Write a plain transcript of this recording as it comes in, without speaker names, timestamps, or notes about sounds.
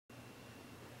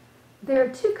There are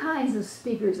two kinds of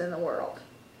speakers in the world: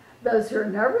 those who are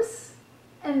nervous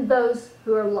and those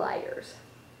who are liars.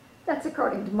 That's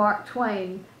according to Mark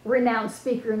Twain, renowned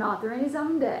speaker and author in his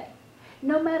own day.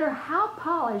 No matter how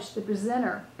polished the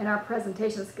presenter in our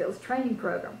presentation skills training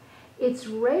program, it's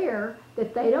rare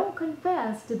that they don't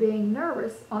confess to being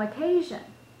nervous on occasion.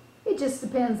 It just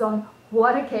depends on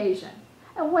what occasion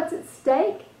and what's at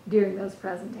stake during those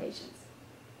presentations.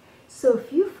 So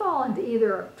if you fall into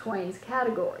either of Twain's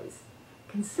categories,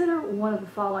 consider one of the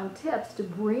following tips to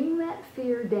bring that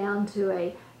fear down to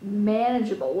a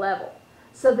manageable level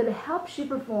so that it helps you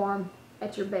perform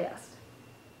at your best.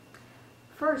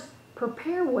 First,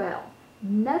 prepare well.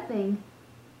 Nothing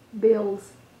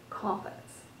builds confidence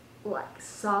like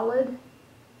solid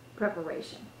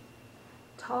preparation.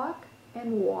 Talk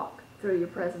and walk through your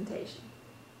presentation.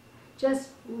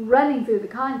 Just running through the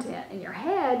content in your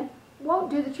head won't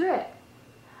do the trick.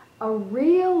 A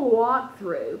real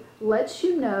walkthrough lets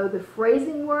you know the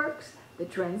phrasing works, the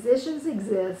transitions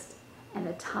exist, and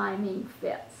the timing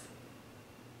fits.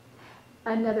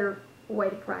 Another way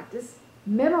to practice: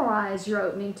 memorize your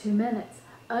opening 2 minutes.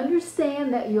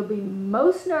 Understand that you'll be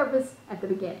most nervous at the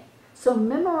beginning, so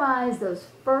memorize those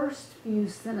first few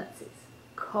sentences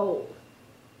cold.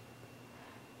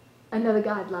 Another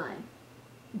guideline: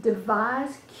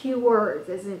 devise keywords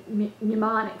as a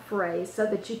mnemonic phrase so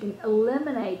that you can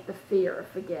eliminate the fear of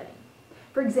forgetting.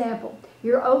 For example,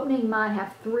 your opening might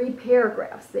have 3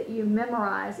 paragraphs that you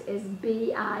memorize as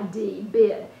BID,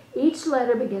 bid. Each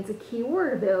letter begins a key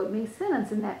word of the opening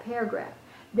sentence in that paragraph.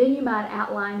 Then you might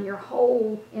outline your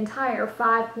whole entire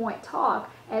 5-point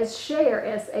talk as share,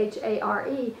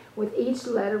 S-H-A-R-E, with each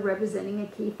letter representing a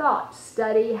key thought: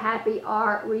 study, happy,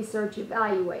 art, research,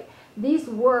 evaluate. These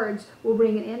words will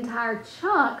bring an entire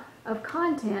chunk of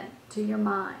content to your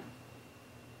mind.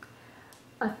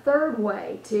 A third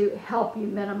way to help you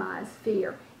minimize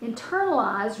fear: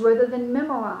 internalize rather than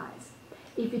memorize.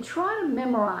 If you try to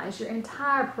memorize your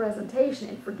entire presentation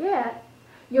and forget,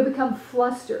 you'll become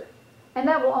flustered, and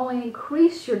that will only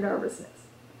increase your nervousness.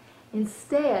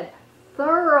 Instead,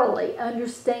 thoroughly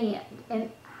understand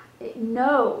and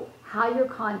know how your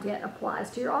content applies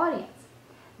to your audience.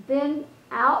 Then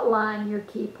outline your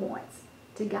key points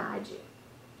to guide you.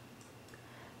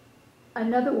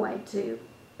 Another way to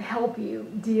help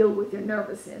you deal with your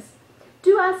nervousness: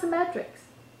 do isometrics.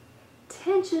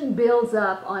 Tension builds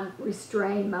up on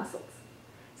restrained muscles,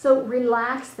 so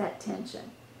relax that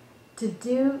tension. To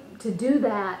do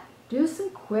that, do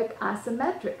some quick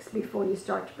isometrics before you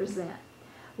start to present.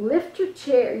 Lift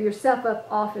yourself up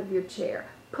off of your chair.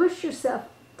 Push yourself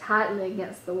tightly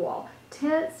against the wall.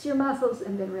 Tense your muscles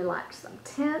and then relax them.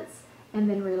 Tense and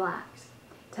then relax.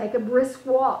 Take a brisk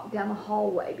walk down the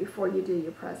hallway before you do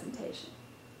your presentation.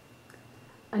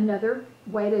 Another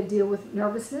way to deal with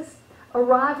nervousness: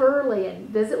 arrive early and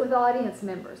visit with audience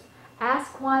members.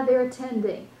 Ask why they're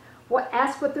attending.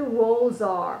 Ask what their roles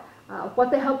are,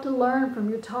 what they hope to learn from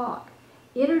your talk.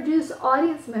 Introduce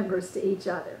audience members to each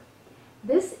other.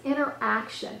 This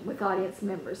interaction with audience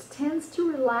members tends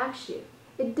to relax you.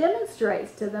 It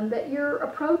demonstrates to them that you're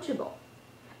approachable.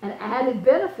 An added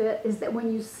benefit is that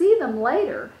when you see them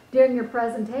later during your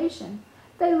presentation,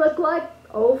 they look like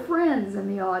old friends in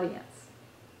the audience.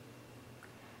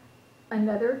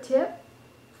 Another tip: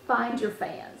 find your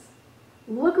fans.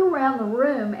 Look around the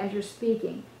room as you're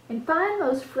speaking and find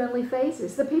those friendly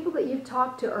faces, the people that you've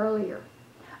talked to earlier.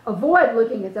 Avoid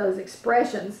looking at those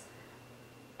expressions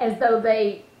as though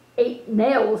they ate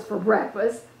nails for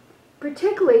breakfast.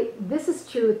 Particularly, this is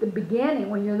true at the beginning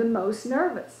when you're the most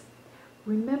nervous.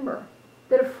 Remember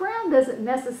that a frown doesn't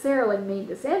necessarily mean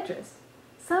disinterest.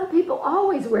 Some people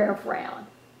always wear a frown.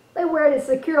 They wear it as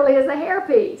securely as a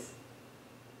hairpiece.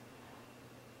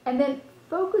 And then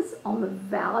focus on the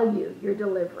value you're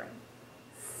delivering.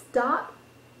 Stop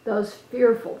those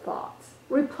fearful thoughts.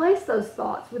 Replace those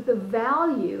thoughts with the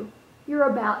value you're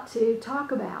about to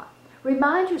talk about.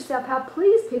 Remind yourself how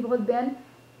pleased people have been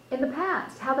in the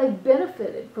past, how they've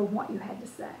benefited from what you had to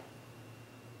say.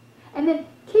 And then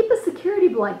keep a security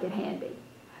blanket handy.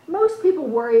 Most people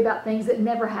worry about things that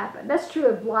never happen. That's true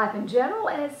of life in general,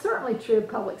 and it's certainly true of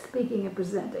public speaking and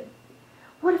presenting.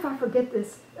 What if I forget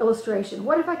this illustration?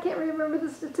 What if I can't remember the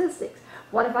statistics?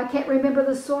 What if I can't remember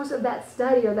the source of that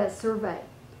study or that survey?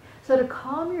 So to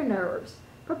calm your nerves,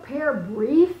 prepare a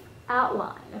brief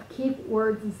outline of key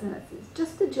words and sentences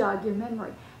just to jog your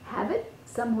memory. Have it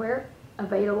somewhere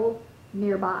available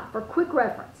nearby for quick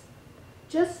reference.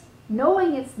 Just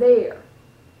knowing it's there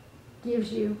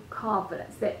gives you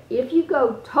confidence that if you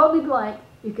go totally blank,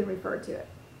 you can refer to it.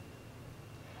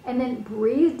 And then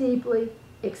breathe deeply,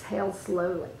 exhale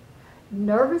slowly.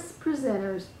 Nervous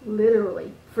presenters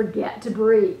literally forget to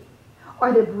breathe,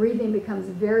 or their breathing becomes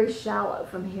very shallow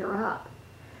from here up.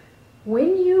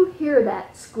 When you hear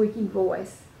that squeaky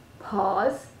voice,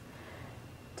 pause,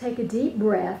 take a deep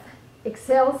breath,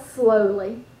 exhale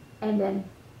slowly, and then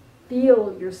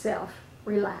feel yourself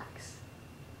relax.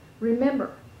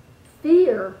 Remember,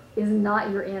 fear is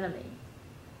not your enemy.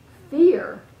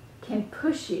 Fear can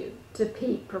push you to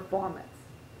peak performance.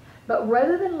 But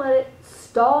rather than let it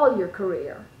stall your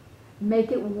career,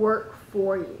 make it work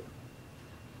for you.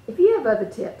 If you have other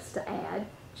tips to add,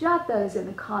 jot those in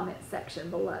the comment section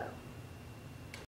below.